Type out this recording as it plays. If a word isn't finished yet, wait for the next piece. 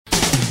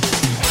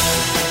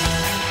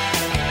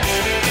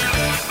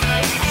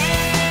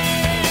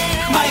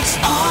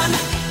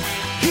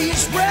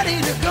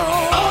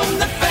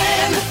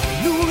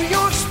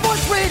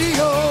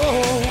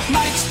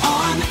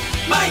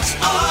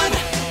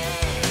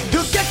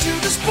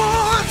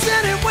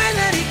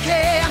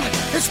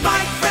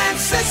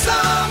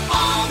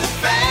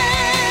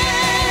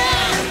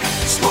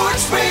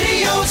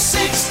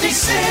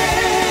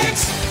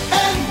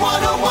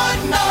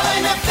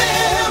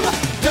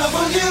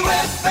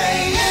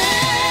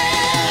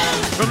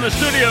From the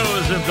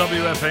studios of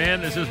WFAN,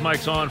 this is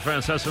Mike Zorn,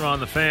 Francesa on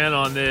the Fan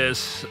on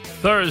this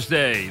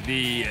Thursday,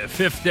 the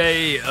 5th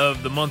day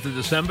of the month of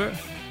December.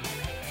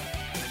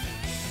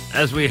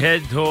 As we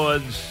head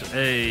towards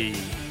a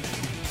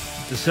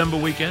December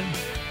weekend,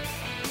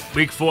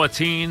 Week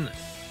 14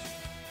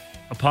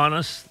 upon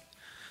us.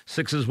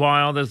 Sixers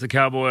wild as the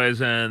Cowboys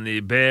and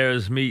the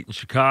Bears meet in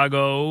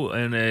Chicago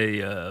in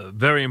a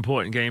very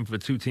important game for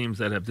two teams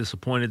that have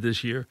disappointed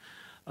this year.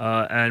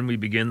 And we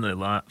begin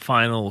the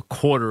final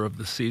quarter of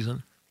the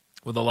season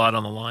with a lot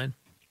on the line.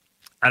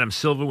 Adam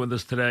Silver with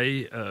us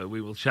today.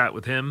 We will chat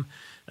with him.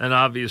 And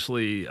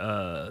obviously,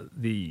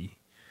 the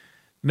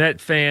Met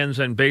fans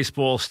and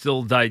baseball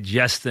still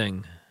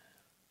digesting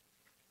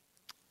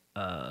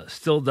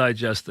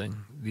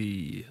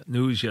the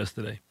news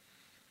yesterday.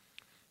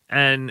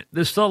 And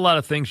there's still a lot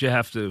of things you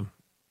have to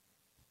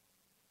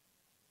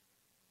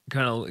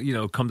kind of,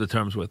 come to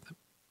terms with.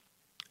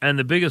 And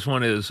the biggest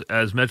one is,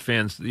 as Met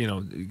fans,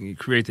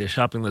 create their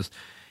shopping list,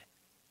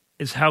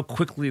 is how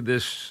quickly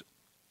this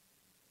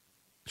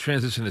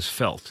transition is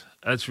felt.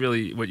 That's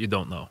really what you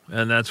don't know,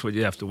 and that's what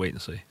you have to wait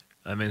and see.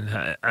 I mean,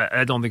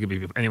 I don't think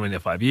it'd be anywhere near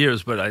 5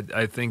 years, but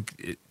I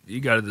think you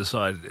got to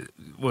decide.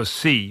 We'll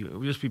see.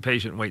 We'll just be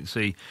patient and wait and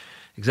see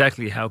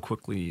exactly how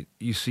quickly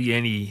you see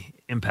any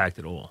impact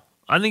at all.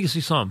 I think you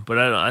see some, but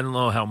I don't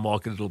know how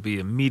marked it'll be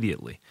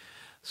immediately.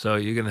 So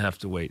you're going to have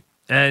to wait.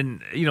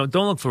 And,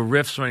 don't look for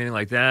rifts or anything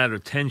like that or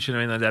tension or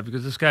anything like that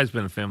because this guy's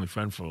been a family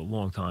friend for a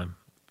long time.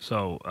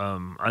 So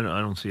I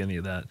don't see any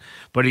of that.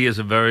 But he is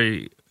a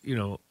very,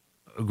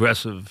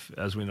 aggressive,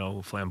 as we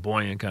know,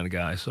 flamboyant kind of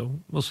guy. So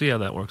we'll see how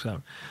that works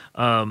out.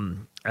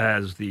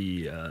 As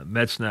the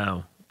Mets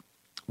now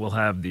will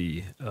have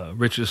the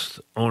richest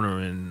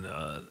owner in,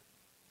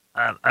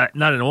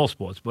 not in all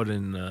sports, but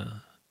in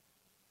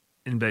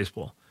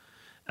baseball,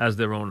 as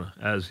their owner,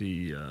 as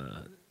he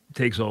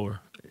takes over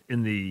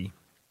in the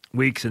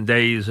weeks and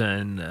days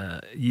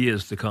and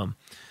years to come.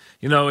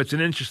 It's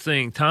an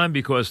interesting time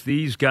because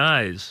these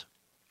guys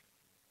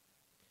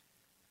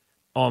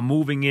are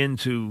moving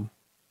into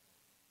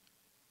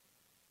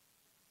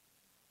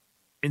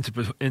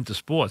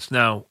sports.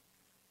 Now,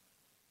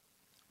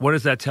 what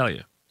does that tell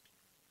you?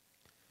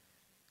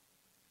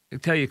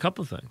 It'll tell you a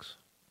couple of things.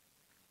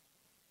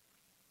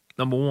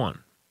 Number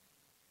one,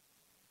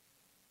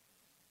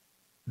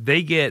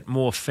 they get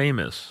more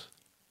famous.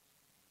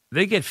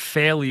 They get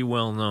fairly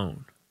well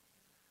known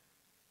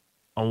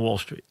on Wall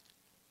Street.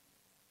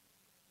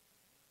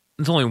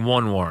 There's only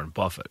one Warren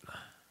Buffett,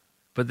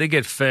 but they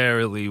get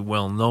fairly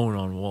well known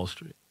on Wall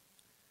Street.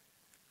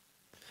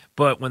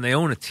 But when they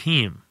own a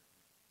team,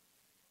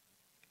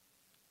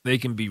 they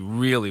can be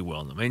really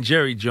well known. I mean,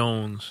 Jerry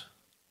Jones,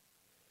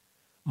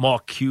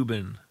 Mark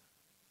Cuban,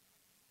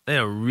 they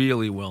are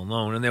really well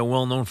known, and they're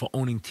well known for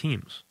owning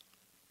teams.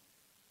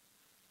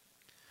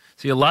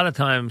 See, a lot of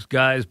times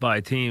guys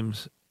buy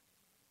teams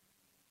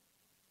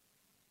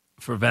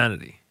for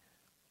vanity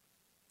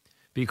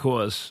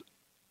because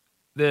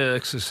they're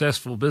a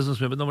successful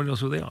businessman, but nobody knows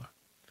who they are.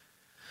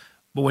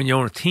 But when you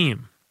own a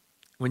team,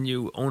 when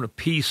you own a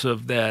piece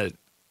of that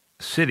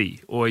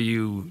city or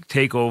you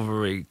take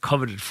over a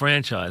coveted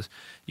franchise,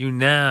 you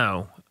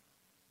now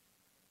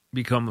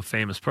become a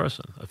famous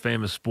person, a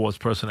famous sports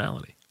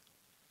personality.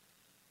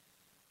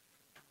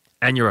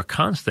 And you're a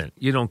constant.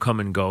 You don't come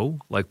and go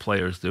like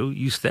players do.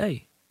 You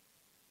stay.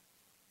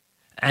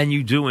 And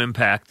you do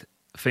impact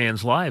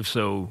fans' lives,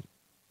 so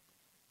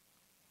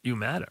you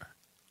matter.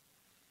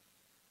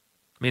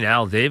 I mean,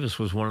 Al Davis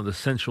was one of the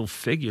central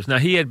figures. Now,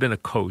 he had been a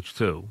coach,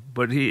 too,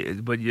 but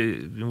he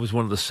was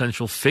one of the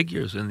central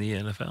figures in the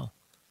NFL.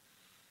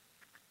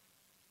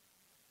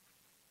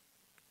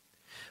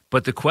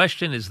 But the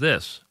question is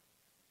this.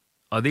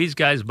 Are these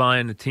guys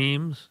buying the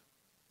teams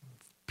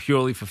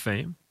purely for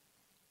fame?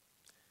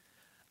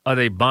 Are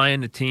they buying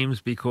the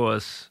teams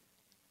because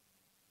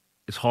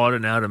it's harder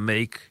now to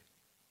make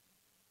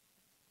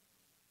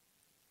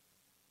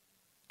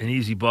an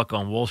easy buck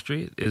on Wall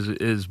Street?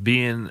 Is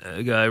being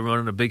a guy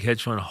running a big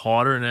hedge fund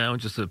harder now,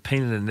 just a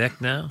pain in the neck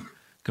now,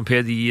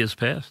 compared to years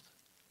past?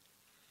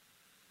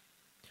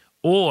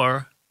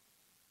 Or,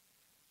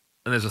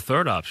 and there's a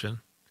third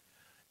option,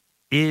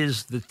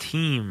 is the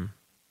team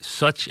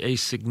such a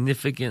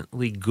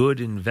significantly good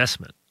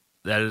investment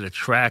that it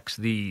attracts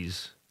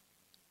these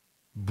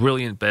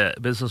brilliant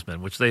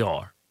businessmen, which they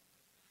are?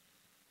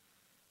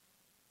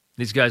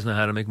 These guys know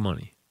how to make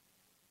money.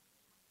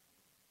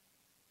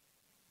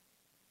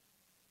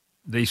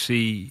 They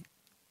see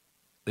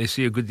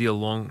a good deal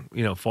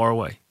far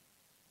away.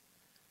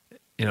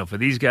 For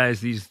these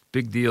guys, these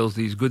big deals,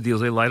 these good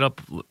deals, they light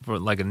up for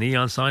like a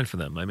neon sign for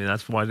them. I mean,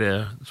 that's why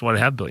they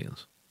have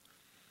billions.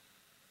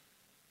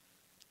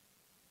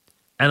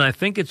 And I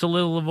think it's a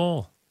little of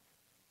all.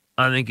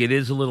 I think it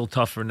is a little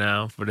tougher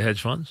now for the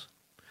hedge funds.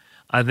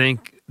 I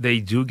think they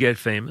do get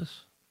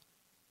famous,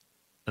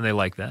 and they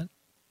like that.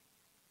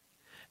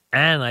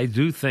 And I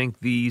do think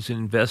these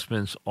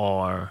investments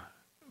are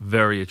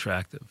very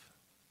attractive.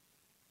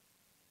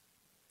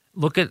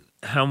 Look at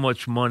how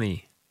much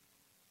money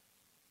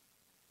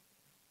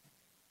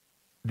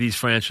these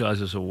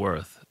franchises are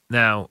worth.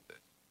 Now,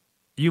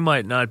 you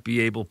might not be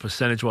able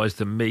percentage-wise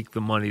to make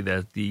the money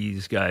that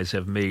these guys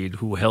have made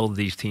who held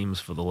these teams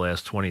for the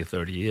last 20 or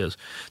 30 years.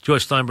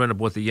 George Steinbrenner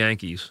bought the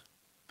Yankees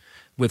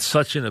with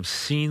such an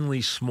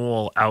obscenely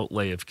small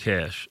outlay of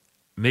cash,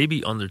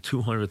 maybe under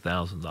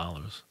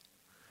 $200,000,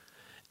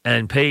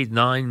 and paid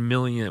 $9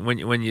 million.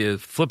 When you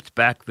flipped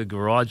back the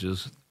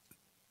garages,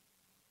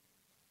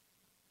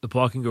 the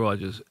parking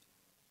garages,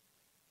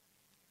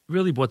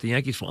 really bought the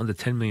Yankees for under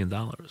 $10 million.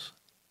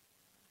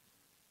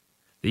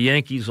 The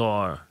Yankees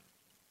are,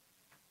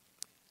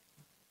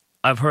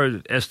 I've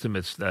heard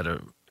estimates that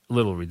are a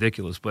little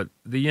ridiculous, but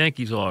the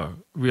Yankees are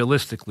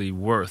realistically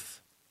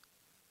worth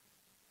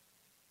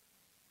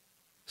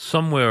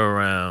somewhere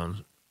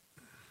around,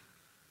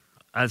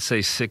 I'd say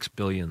 $6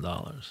 billion.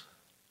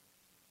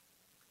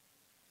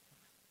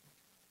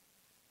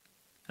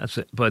 That's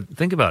it. But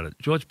think about it.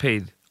 George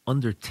paid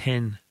under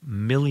 $10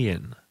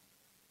 million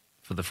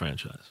for the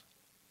franchise.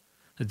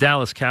 The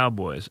Dallas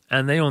Cowboys,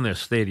 and they own their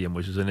stadium,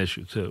 which is an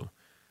issue too,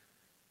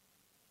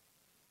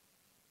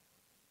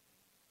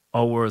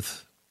 are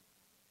worth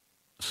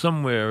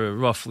somewhere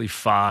roughly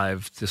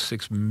 $5 to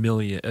 $6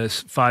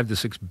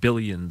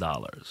 billion.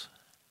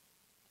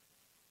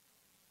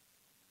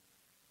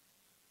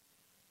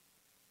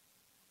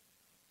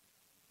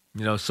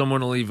 You know, some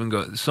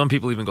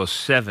people even go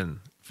 7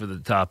 for the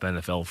top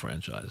NFL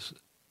franchise,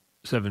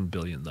 $7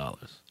 billion.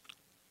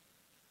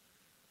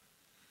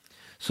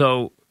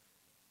 So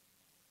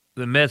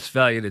the Mets,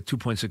 valued at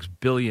 $2.6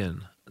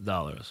 billion,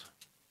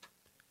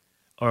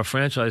 are a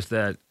franchise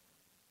that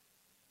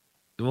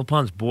the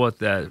Wilpons bought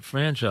that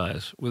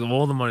franchise with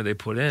all the money they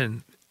put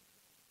in,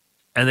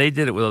 and they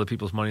did it with other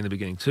people's money in the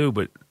beginning too,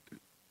 but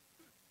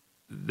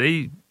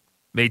they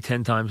made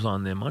 10 times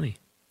on their money.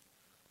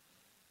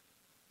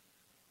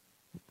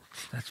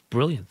 That's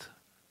brilliant.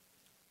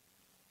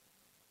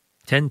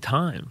 10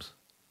 times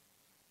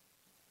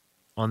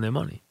on their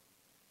money.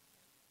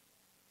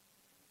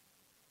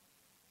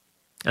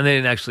 And they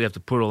didn't actually have to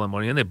put all that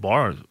money in. They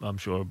borrowed, I'm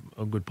sure,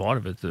 a good part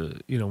of it,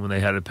 when they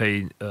had to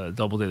pay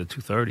Doubleday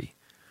to $230.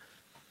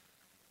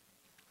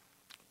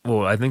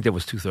 Well, I think that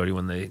was $230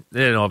 when they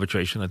had an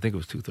arbitration. I think it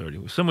was $230.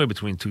 It was somewhere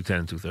between $210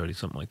 and $230,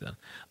 something like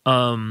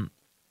that.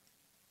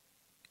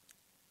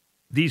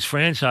 These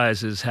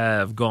franchises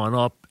have gone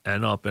up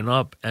and up and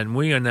up, and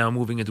we are now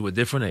moving into a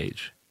different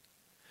age.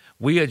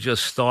 We are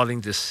just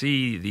starting to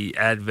see the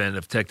advent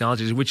of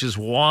technologies, which is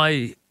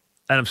why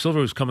Adam Silver,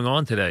 who's coming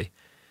on today,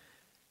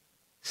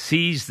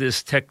 sees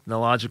this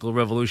technological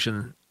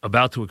revolution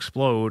about to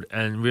explode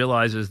and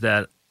realizes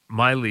that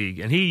my league,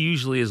 and he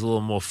usually is a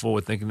little more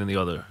forward-thinking than the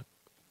other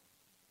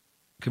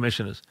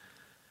commissioners,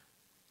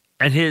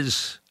 and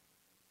his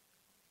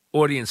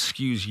audience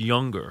skews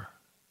younger.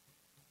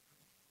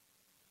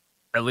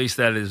 At least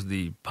that is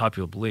the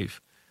popular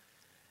belief.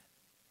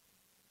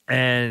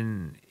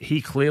 And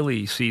he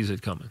clearly sees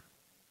it coming.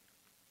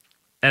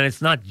 And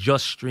it's not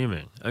just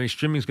streaming. I mean,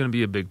 streaming is going to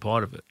be a big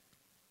part of it.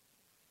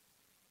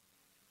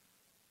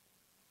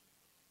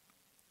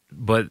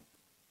 But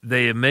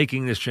they are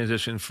making this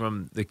transition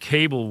from the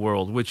cable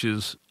world, which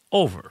is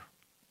over.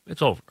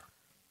 It's over.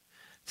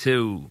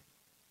 To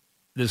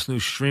this new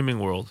streaming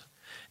world.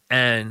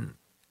 And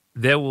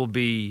there will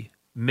be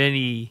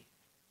many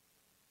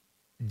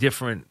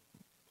different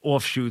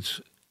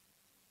offshoots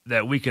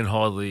that we can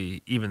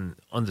hardly even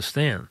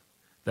understand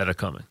that are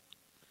coming.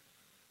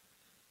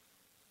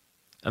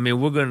 I mean,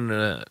 we're going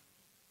to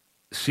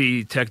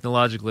see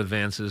technological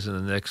advances in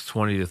the next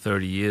 20 to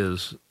 30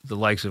 years, the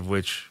likes of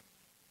which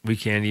we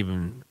can't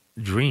even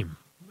dream.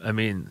 I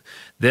mean,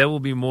 there will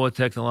be more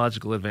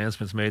technological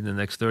advancements made in the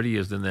next 30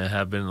 years than there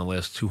have been in the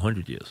last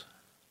 200 years.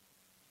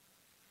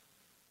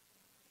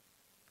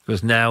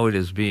 Because now it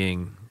is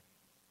being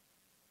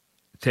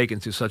taken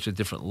to such a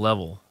different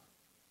level.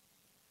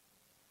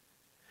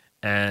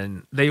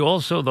 And they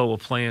also, though, are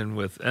playing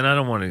with, and I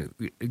don't want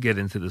to get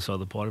into this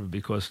other part of it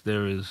because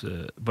there is,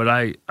 but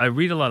I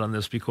read a lot on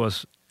this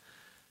because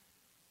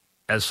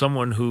as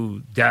someone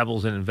who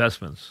dabbles in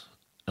investments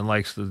and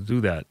likes to do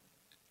that,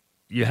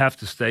 you have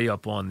to stay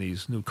up on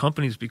these new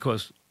companies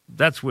because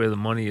that's where the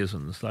money is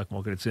in the stock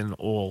market. It's in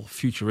all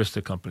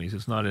futuristic companies.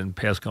 It's not in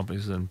past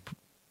companies, it's in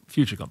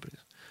future companies.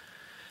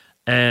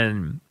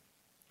 And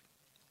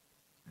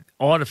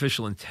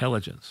artificial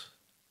intelligence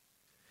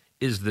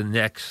is the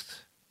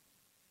next.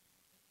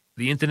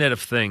 The Internet of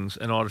Things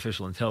and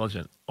artificial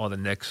intelligence are the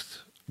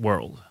next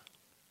world.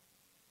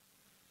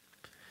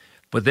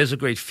 But there's a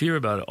great fear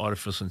about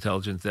artificial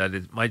intelligence that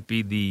it might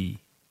be the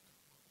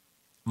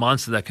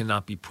monster that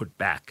cannot be put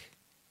back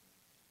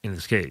in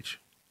its cage,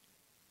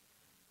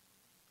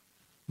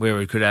 where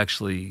it could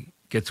actually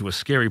get to a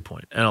scary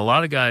point. And a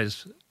lot of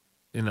guys,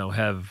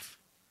 have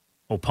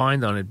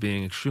opined on it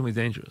being extremely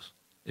dangerous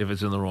if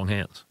it's in the wrong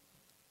hands.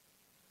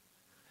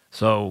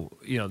 So,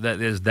 that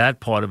there's that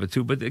part of it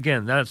too. But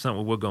again, that's not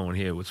what we're going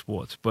here with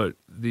sports. But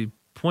the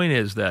point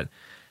is that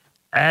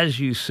as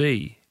you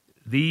see,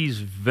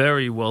 these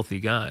very wealthy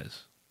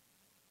guys,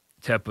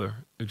 Tepper,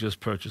 who just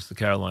purchased the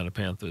Carolina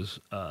Panthers,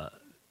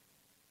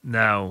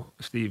 Now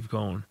Steve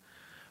Cohen,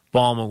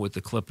 Ballmer with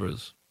the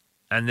Clippers,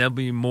 and there'll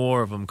be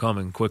more of them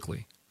coming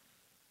quickly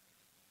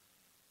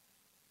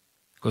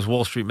because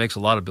Wall Street makes a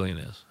lot of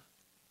billionaires.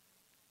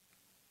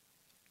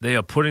 They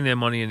are putting their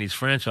money in these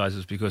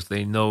franchises because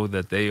they know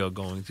that they are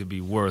going to be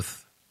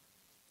worth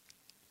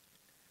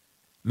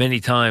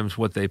many times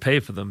what they pay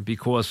for them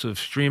because of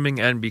streaming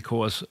and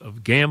because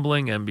of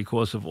gambling and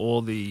because of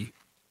all the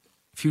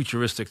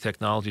futuristic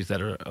technologies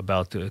that are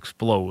about to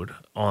explode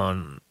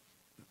on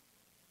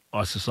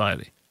our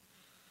society.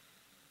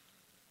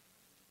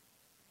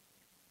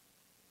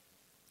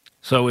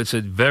 So it's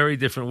a very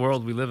different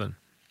world we live in,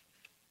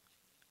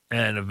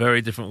 and a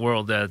very different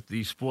world that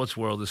the sports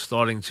world is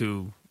starting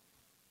to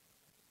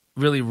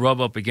really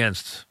rub up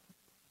against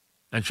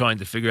and trying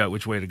to figure out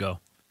which way to go.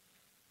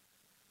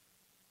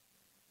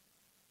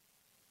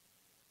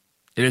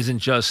 It isn't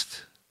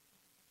just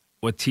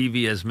what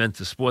TV has meant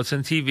to sports,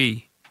 and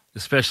TV,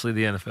 especially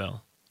the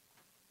NFL,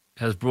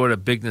 has brought a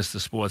bigness to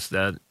sports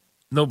that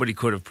nobody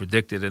could have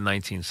predicted in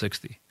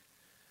 1960.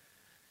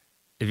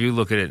 If you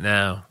look at it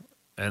now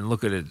and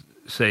look at it,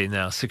 say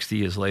now 60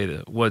 years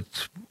later, what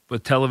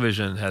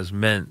television has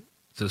meant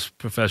to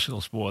professional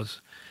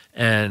sports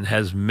and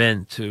has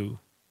meant to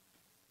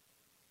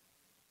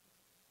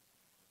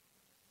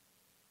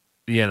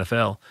the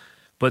NFL.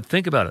 But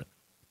think about it.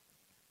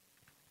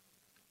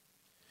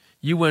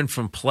 You went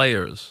from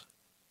players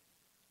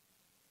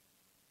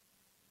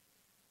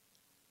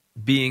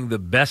being the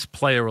best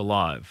player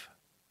alive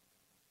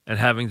and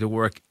having to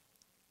work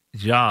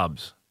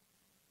jobs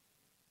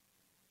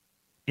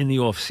in the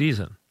off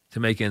season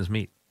to make ends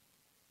meet.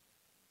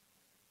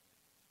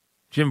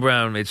 Jim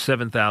Brown made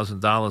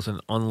 $7,000 in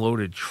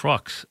unloaded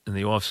trucks in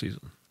the off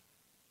season.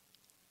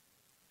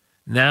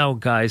 Now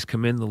guys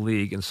come in the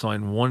league and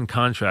sign one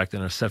contract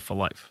and are set for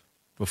life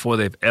before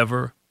they've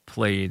ever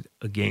played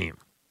a game.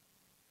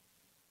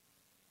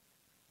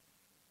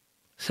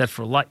 Set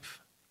for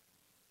life.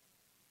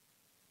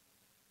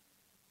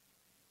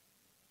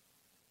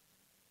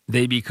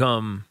 They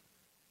become,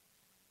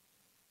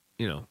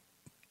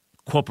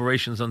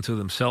 corporations unto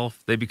themselves.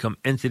 They become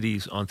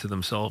entities unto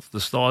themselves.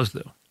 The stars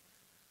do.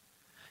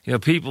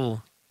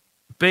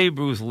 Babe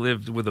Ruth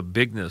lived with a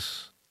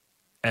bigness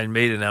and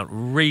made an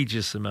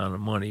outrageous amount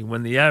of money.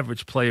 When the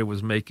average player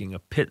was making a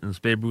pittance,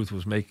 Babe Ruth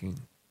was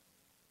making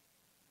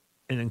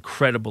an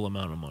incredible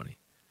amount of money.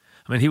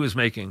 I mean, he was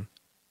making,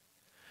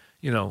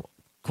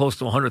 close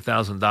to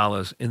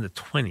 $100,000 in the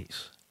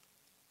 20s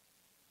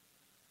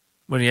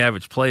when the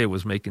average player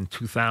was making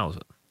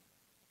 $2,000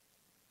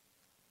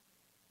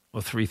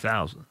 or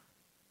 $3,000.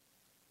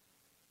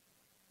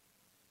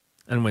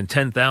 And when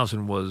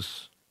 $10,000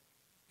 was,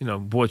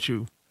 bought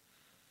you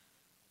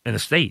an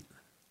estate,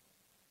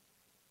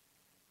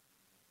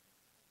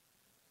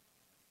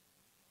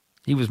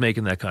 he was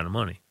making that kind of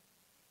money.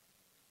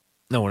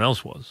 No one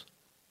else was.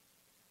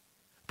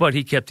 But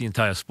he kept the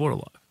entire sport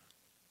alive.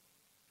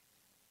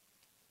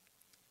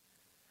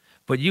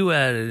 But you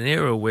had an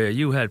era where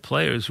you had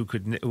players who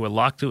were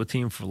locked to a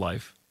team for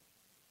life.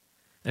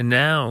 And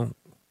now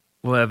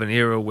we'll have an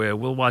era where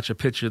we'll watch a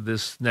pitcher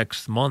this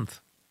next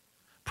month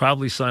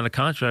probably sign a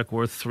contract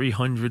worth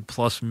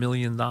 $300+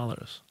 million.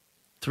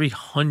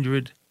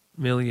 $300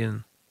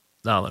 million.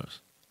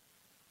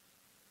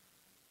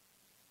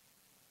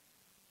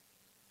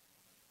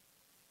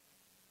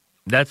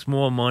 That's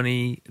more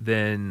money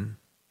than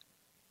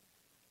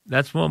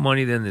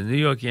the New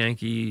York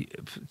Yankee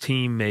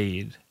team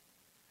made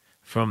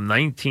from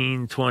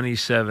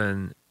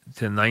 1927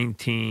 to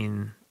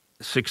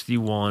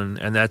 1961,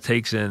 and that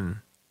takes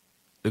in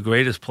the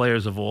greatest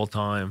players of all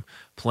time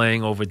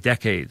playing over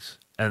decades.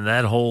 And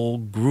that whole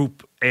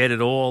group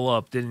added all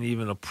up didn't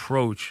even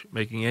approach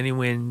making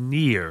anywhere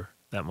near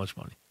that much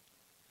money.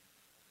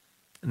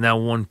 And now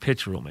one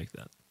pitcher will make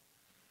that.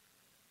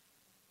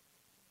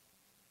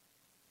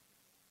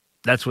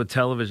 That's what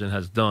television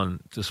has done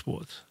to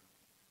sports.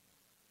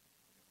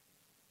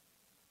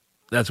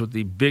 That's what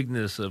the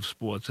bigness of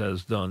sports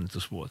has done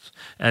to sports.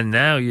 And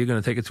now you're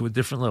going to take it to a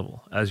different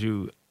level as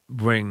you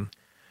bring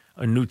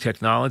a new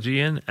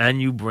technology in,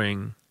 and you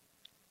bring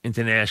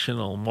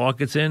international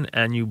markets in,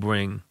 and you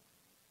bring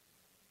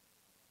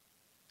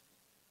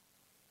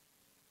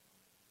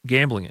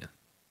gambling in.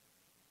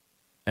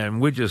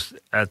 And we're just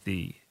at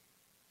the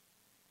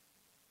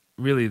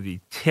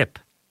tip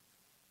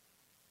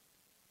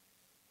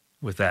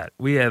with that.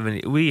 We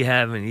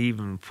haven't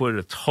even put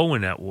a toe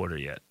in that water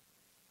yet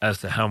as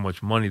to how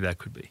much money that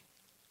could be.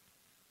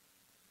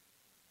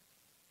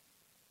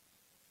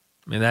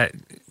 I mean, that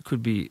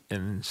could be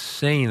an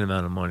insane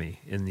amount of money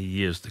in the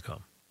years to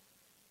come.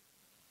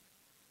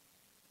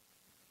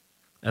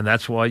 And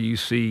that's why you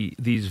see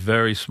these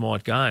very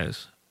smart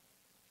guys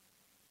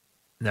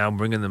now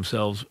bringing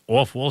themselves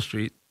off Wall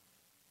Street,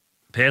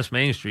 past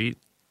Main Street,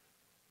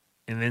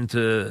 and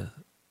into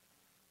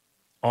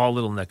our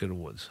little neck of the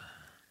woods.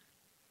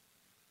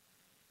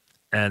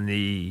 And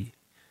the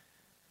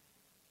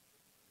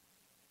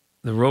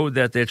road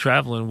that they're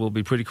traveling will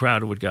be pretty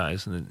crowded with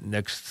guys in the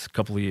next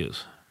couple of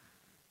years.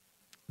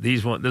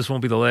 This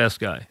won't be the last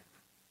guy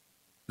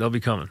They'll be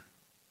coming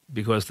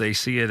because they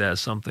see it as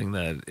something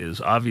that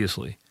is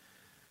obviously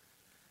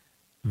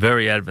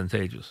very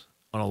advantageous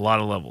on a lot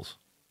of levels,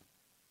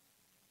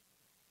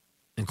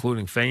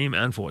 including fame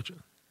and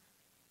fortune.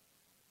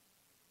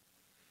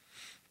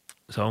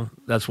 So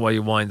that's why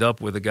you wind up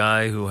with a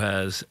guy who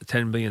has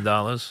 $10 billion,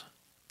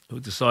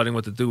 who's deciding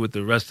what to do with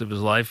the rest of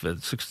his life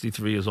at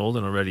 63 years old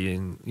and already,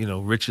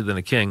 richer than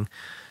a king,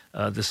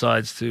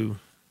 decides to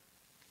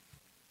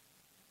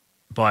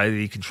buy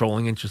the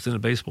controlling interest in a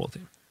baseball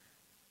team.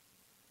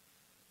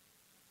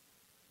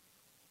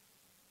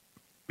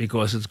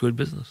 Because it's good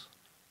business.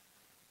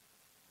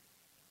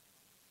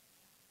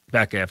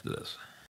 Back after this.